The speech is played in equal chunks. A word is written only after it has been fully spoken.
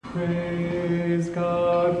Praise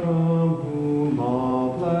God from whom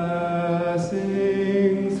all blessings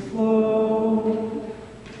flow.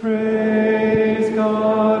 Praise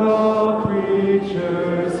God, all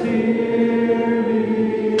creatures here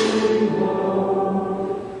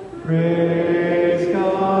below. Praise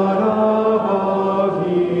God above,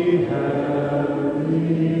 ye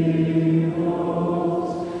heavenly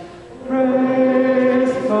hosts.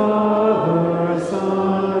 Praise Father,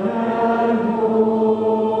 Son, and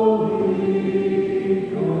Holy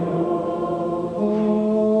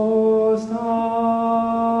Ghost.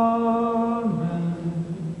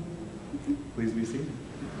 Amen. Please be seated.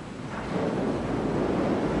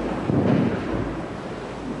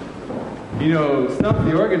 You know, Stump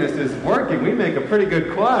the organist is working. We make a pretty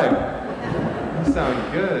good choir. You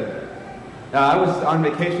sound good. I was on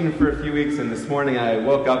vacation for a few weeks, and this morning I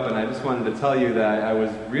woke up and I just wanted to tell you that I was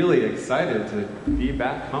really excited to be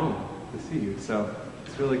back home to see you. So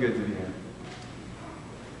it's really good to be here.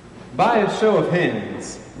 By a show of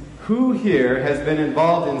hands, who here has been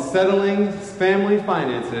involved in settling family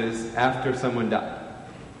finances after someone died?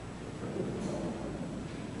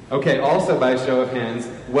 Okay, also by a show of hands,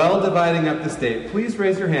 while dividing up the state, please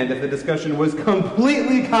raise your hand if the discussion was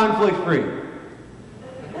completely conflict-free.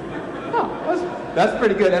 Oh, that's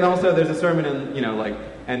pretty good. And also there's a sermon in, like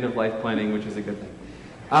end-of-life planning, which is a good thing.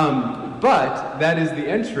 But that is the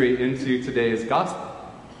entry into today's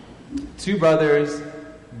gospel. Two brothers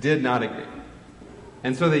did not agree.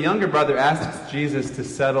 And so the younger brother asks Jesus to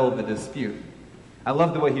settle the dispute. I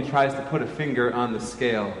love the way he tries to put a finger on the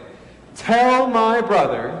scale. Tell my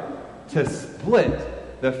brother to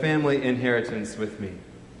split the family inheritance with me.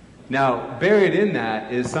 Now, buried in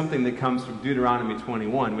that is something that comes from Deuteronomy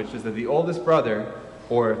 21, which is that the oldest brother,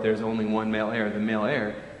 or if there's only one male heir, the male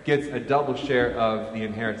heir, gets a double share of the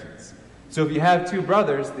inheritance. So if you have two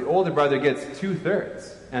brothers, the older brother gets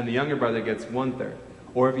 2/3, and the younger brother gets 1/3.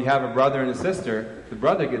 Or if you have a brother and a sister, the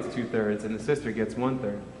brother gets 2/3, and the sister gets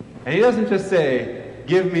 1/3. And he doesn't just say,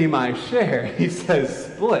 give me my share. He says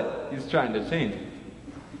split. He's trying to change it.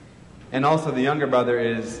 And also the younger brother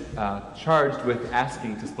is charged with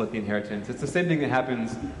asking to split the inheritance. It's the same thing that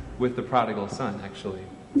happens with the prodigal son, actually.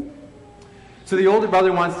 So the older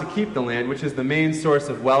brother wants to keep the land, which is the main source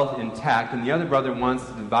of wealth, intact, and the other brother wants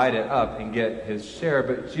to divide it up and get his share,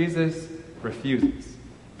 but Jesus refuses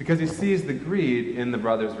because he sees the greed in the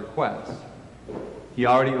brother's request. He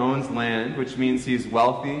already owns land, which means he's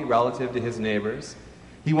wealthy relative to his neighbors.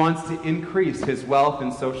 He wants to increase his wealth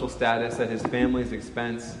and social status at his family's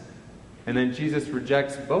expense. And then Jesus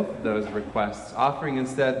rejects both of those requests, offering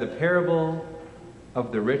instead the parable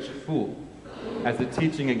of the rich fool as a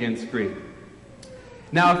teaching against greed.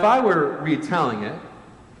 Now, if I were retelling it,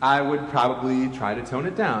 I would probably try to tone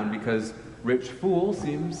it down because rich fool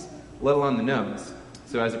seems a little on the nose.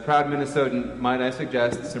 So as a proud Minnesotan, might I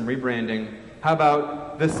suggest some rebranding? How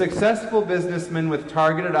about the successful businessman with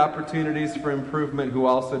targeted opportunities for improvement who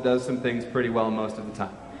also does some things pretty well most of the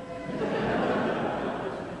time?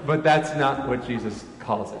 But that's not what Jesus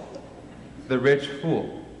calls it. The rich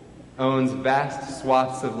fool owns vast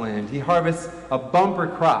swaths of land. He harvests a bumper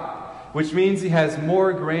crop, which means he has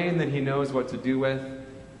more grain than he knows what to do with,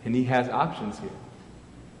 and he has options here.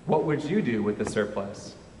 What would you do with the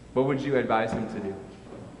surplus? What would you advise him to do?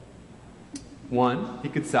 One, he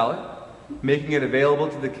could sell it, making it available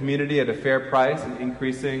to the community at a fair price and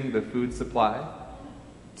increasing the food supply.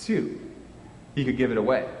 Two, he could give it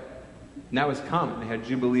away. And that was common. They had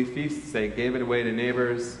Jubilee feasts. They gave it away to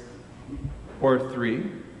neighbors. Or three,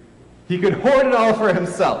 he could hoard it all for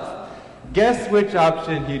himself. Guess which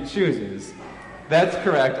option he chooses? That's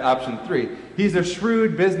correct, option three. He's a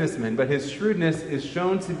shrewd businessman, but his shrewdness is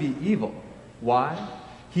shown to be evil. Why?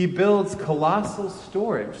 He builds colossal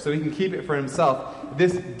storage so he can keep it for himself.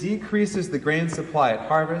 This decreases the grain supply at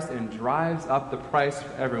harvest and drives up the price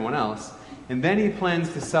for everyone else. And then he plans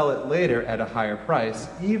to sell it later at a higher price,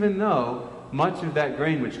 even though much of that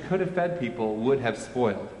grain which could have fed people would have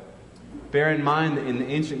spoiled. Bear in mind that in the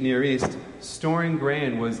ancient Near East, storing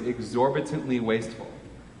grain was exorbitantly wasteful.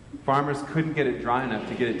 Farmers couldn't get it dry enough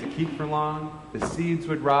to get it to keep for long. The seeds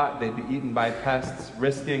would rot, they'd be eaten by pests,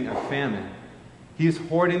 risking a famine. He's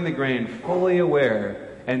hoarding the grain, fully aware,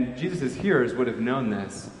 and Jesus' hearers would have known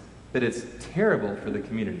this, that it's terrible for the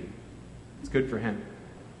community. It's good for him.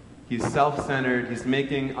 He's self-centered, he's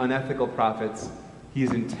making unethical profits,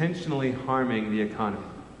 he's intentionally harming the economy.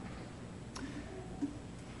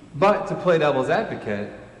 But to play devil's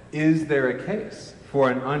advocate, is there a case for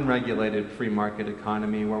an unregulated free market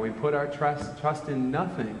economy where we put our trust in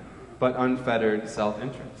nothing but unfettered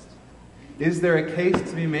self-interest? Is there a case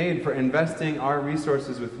to be made for investing our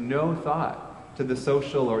resources with no thought to the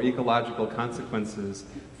social or ecological consequences,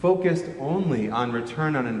 focused only on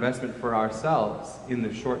return on investment for ourselves in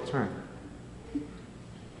the short term.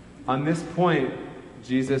 On this point,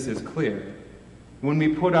 Jesus is clear. When we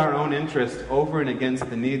put our own interest over and against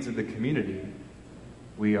the needs of the community,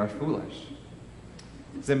 we are foolish.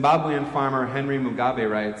 Zimbabwean farmer Henry Mugabe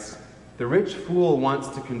writes, "The rich fool wants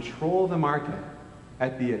to control the market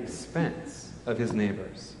at the expense of his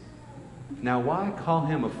neighbors." Now, why call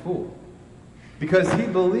him a fool? Because he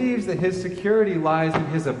believes that his security lies in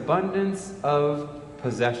his abundance of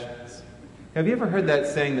possessions. Have you ever heard that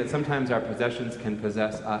saying that sometimes our possessions can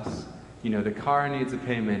possess us? You know, the car needs a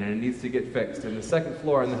payment and it needs to get fixed, and the second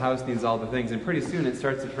floor in the house needs all the things, and pretty soon it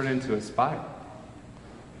starts to turn into a spiral.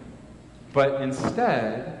 But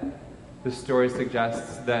instead, the story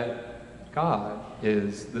suggests that God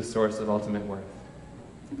is the source of ultimate worth.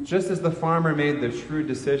 Just as the farmer made the shrewd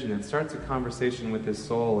decision and starts a conversation with his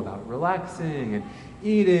soul about relaxing and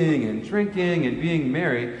eating and drinking and being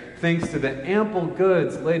merry, thanks to the ample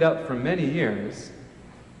goods laid up for many years,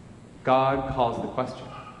 God calls the question.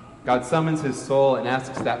 God summons his soul and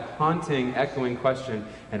asks that haunting, echoing question,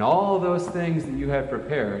 "And all those things that you have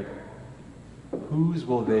prepared, whose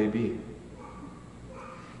will they be?"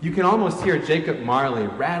 You can almost hear Jacob Marley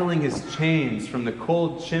rattling his chains from the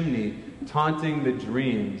cold chimney, taunting the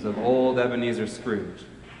dreams of old Ebenezer Scrooge.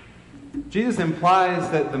 Jesus implies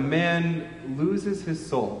that the man loses his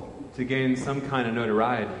soul to gain some kind of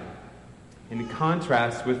notoriety. In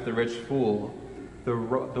contrast with the rich fool, the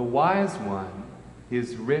wise one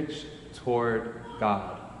is rich toward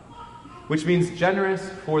God, which means generous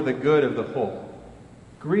for the good of the whole.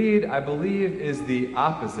 Greed, I believe, is the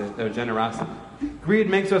opposite of generosity. Greed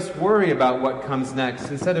makes us worry about what comes next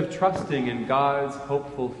instead of trusting in God's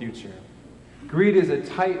hopeful future. Greed is a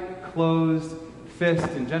tight, closed fist,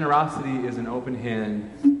 and generosity is an open hand,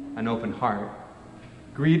 an open heart.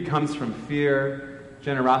 Greed comes from fear.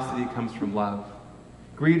 Generosity comes from love.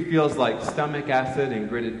 Greed feels like stomach acid and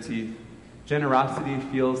gritted teeth. Generosity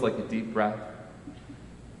feels like a deep breath.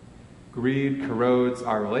 Greed corrodes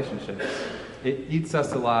our relationships. It eats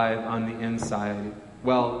us alive on the inside,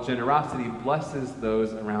 while generosity blesses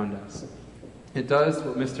those around us. It does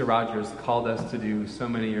what Mr. Rogers called us to do so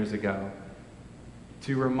many years ago,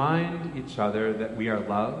 to remind each other that we are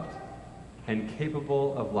loved and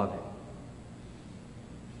capable of loving.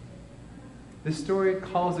 This story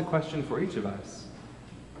calls a question for each of us.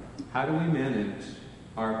 How do we manage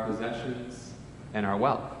our possessions and our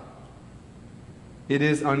wealth? It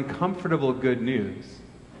is uncomfortable good news,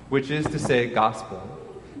 which is to say gospel,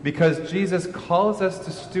 because Jesus calls us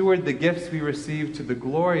to steward the gifts we receive to the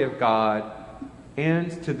glory of God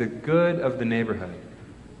and to the good of the neighborhood.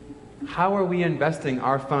 How are we investing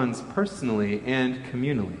our funds personally and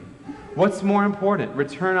communally? What's more important,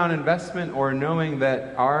 return on investment or knowing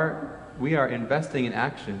that we are investing in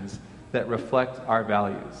actions that reflect our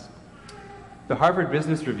values? The Harvard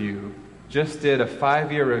Business Review just did a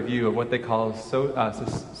 5-year review of what they call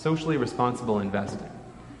socially responsible investing.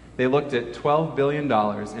 They looked at $12 billion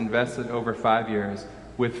invested over 5 years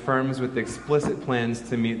with firms with explicit plans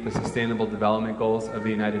to meet the Sustainable Development Goals of the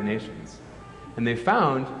United Nations. And they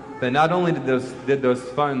found that not only did those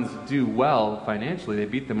funds do well financially, they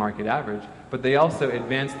beat the market average, but they also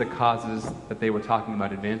advanced the causes that they were talking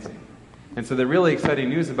about advancing. And so the really exciting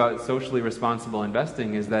news about socially responsible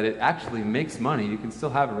investing is that it actually makes money. You can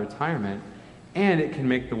still have a retirement, and it can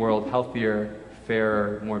make the world healthier,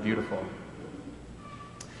 fairer, more beautiful.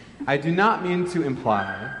 I do not mean to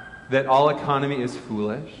imply that all economy is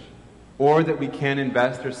foolish, or that we can't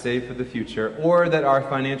invest or save for the future, or that our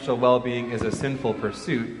financial well-being is a sinful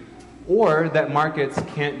pursuit, or that markets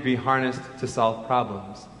can't be harnessed to solve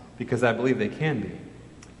problems, because I believe they can be.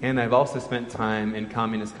 And I've also spent time in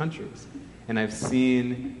communist countries, and I've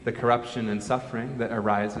seen the corruption and suffering that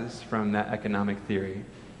arises from that economic theory.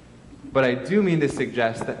 But I do mean to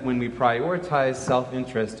suggest that when we prioritize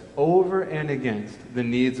self-interest over and against the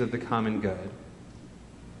needs of the common good,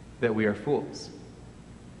 that we are fools.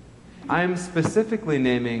 I am specifically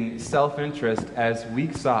naming self-interest as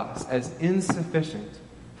weak sauce, as insufficient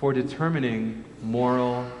for determining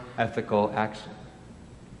moral, ethical action.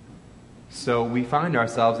 So we find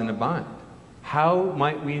ourselves in a bind. How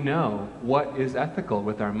might we know what is ethical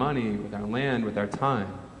with our money, with our land, with our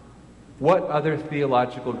time? What other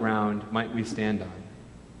theological ground might we stand on?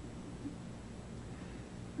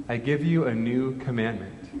 I give you a new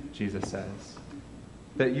commandment, Jesus says,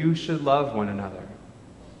 that you should love one another.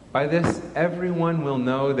 By this, everyone will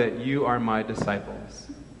know that you are my disciples.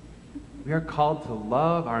 We are called to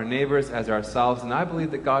love our neighbors as ourselves, and I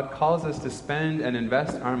believe that God calls us to spend and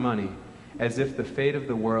invest our money as if the fate of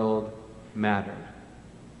the world mattered.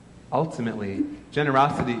 Ultimately,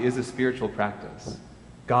 generosity is a spiritual practice.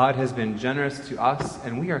 God has been generous to us,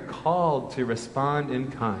 and we are called to respond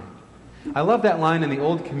in kind. I love that line in the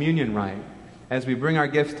Old Communion rite as we bring our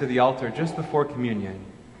gifts to the altar just before communion.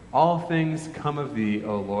 All things come of thee,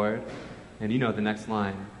 O Lord. And you know the next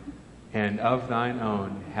line. And of thine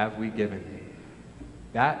own have we given thee.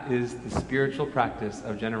 That is the spiritual practice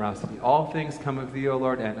of generosity. All things come of thee, O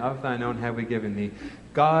Lord, and of thine own have we given thee.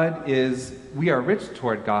 We are rich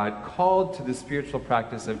toward God, called to the spiritual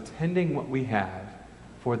practice of tending what we have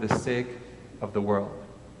for the sake of the world.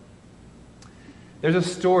 There's a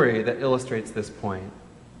story that illustrates this point.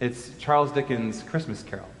 It's Charles Dickens' Christmas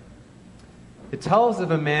Carol. It tells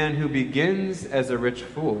of a man who begins as a rich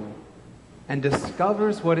fool and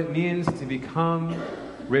discovers what it means to become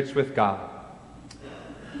rich with God.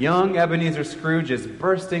 Young Ebenezer Scrooge is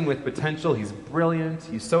bursting with potential. He's brilliant,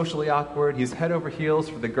 he's socially awkward, he's head over heels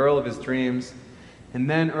for the girl of his dreams, and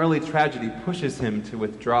then early tragedy pushes him to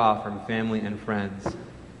withdraw from family and friends.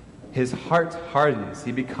 His heart hardens.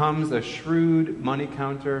 He becomes a shrewd money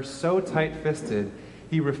counter, so tight-fisted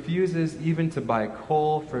he refuses even to buy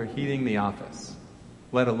coal for heating the office,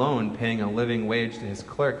 let alone paying a living wage to his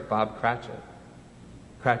clerk, Bob Cratchit.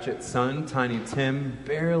 Cratchit's son, Tiny Tim,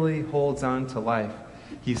 barely holds on to life.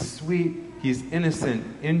 He's sweet, he's innocent,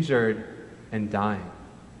 injured, and dying.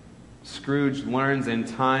 Scrooge learns in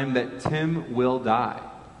time that Tim will die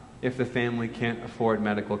if the family can't afford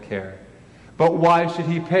medical care. But why should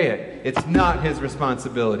he pay it? It's not his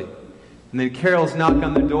responsibility. And then carols knock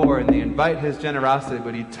on the door and they invite his generosity,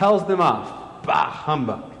 but he tells them off. Bah,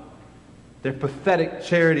 humbug. Their pathetic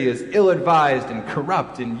charity is ill-advised and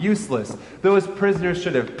corrupt and useless. Those prisoners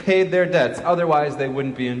should have paid their debts, otherwise they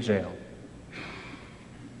wouldn't be in jail.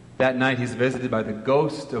 That night he's visited by the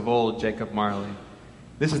ghost of old Jacob Marley.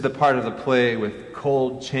 This is the part of the play with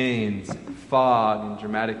cold chains, fog, and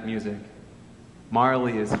dramatic music.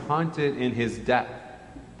 Marley is haunted in his death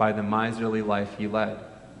by the miserly life he led.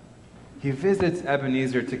 He visits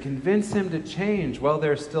Ebenezer to convince him to change while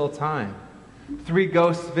there's still time. 3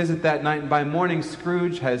 ghosts visit that night, and by morning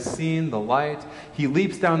Scrooge has seen the light. He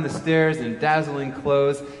leaps down the stairs in dazzling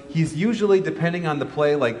clothes. He's usually, depending on the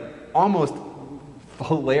play, like almost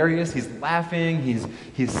hilarious. He's laughing,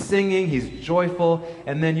 he's singing, he's joyful,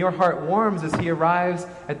 and then your heart warms as he arrives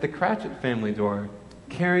at the Cratchit family door,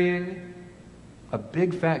 carrying a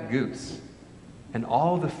big fat goose and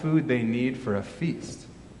all the food they need for a feast.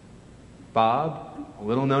 Bob, a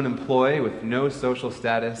little-known employee with no social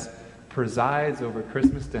status, presides over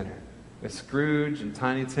Christmas dinner with Scrooge and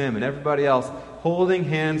Tiny Tim and everybody else holding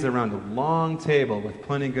hands around a long table with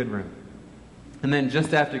plenty good room. And then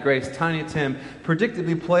just after grace, Tiny Tim,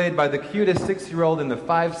 predictably played by the cutest 6-year-old in the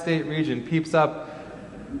 5-state region, peeps up,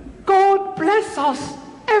 "God bless us,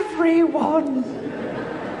 everyone!"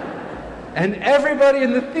 And everybody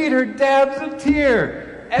in the theater dabs a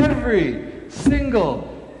tear every single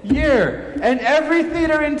year. And every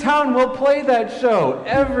theater in town will play that show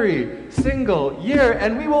every single year.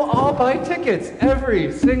 And we will all buy tickets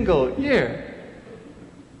every single year.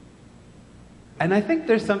 And I think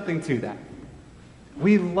there's something to that.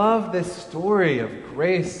 We love this story of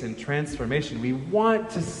grace and transformation. We want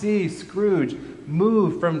to see Scrooge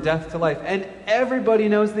move from death to life. And everybody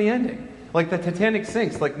knows the ending. Like the Titanic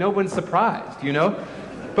sinks, like no one's surprised, you know?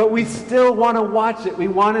 But we still want to watch it. We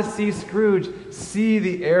want to see Scrooge see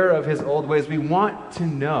the error of his old ways. We want to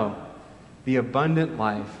know the abundant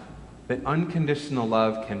life that unconditional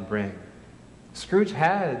love can bring. Scrooge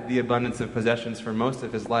had the abundance of possessions for most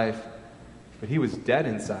of his life, but he was dead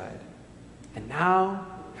inside. And now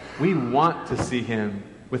we want to see him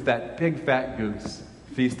with that big fat goose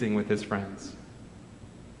feasting with his friends.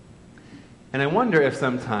 And I wonder if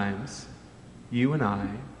sometimes you and I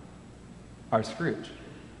are Scrooge.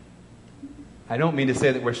 I don't mean to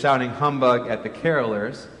say that we're shouting humbug at the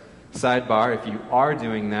carolers. Sidebar, if you are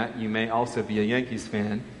doing that, you may also be a Yankees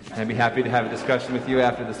fan. I'd be happy to have a discussion with you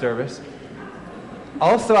after the service.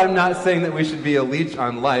 Also, I'm not saying that we should be a leech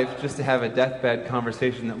on life just to have a deathbed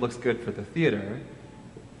conversation that looks good for the theater.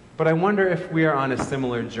 But I wonder if we are on a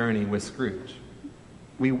similar journey with Scrooge.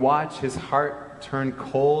 We watch his heart turn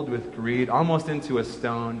cold with greed, almost into a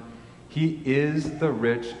stone. He is the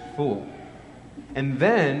rich fool. And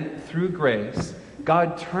then, through grace,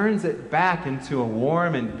 God turns it back into a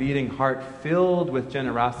warm and beating heart filled with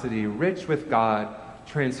generosity, rich with God,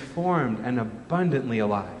 transformed and abundantly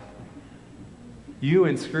alive. You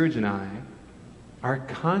and Scrooge and I are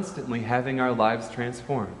constantly having our lives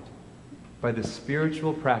transformed by the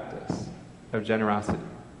spiritual practice of generosity.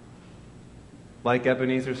 Like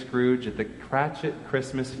Ebenezer Scrooge at the Cratchit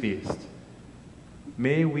Christmas feast,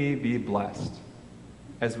 May we be blessed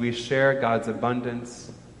as we share God's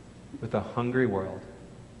abundance with a hungry world.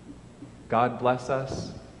 God bless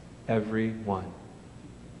us, every one.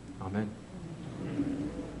 Amen.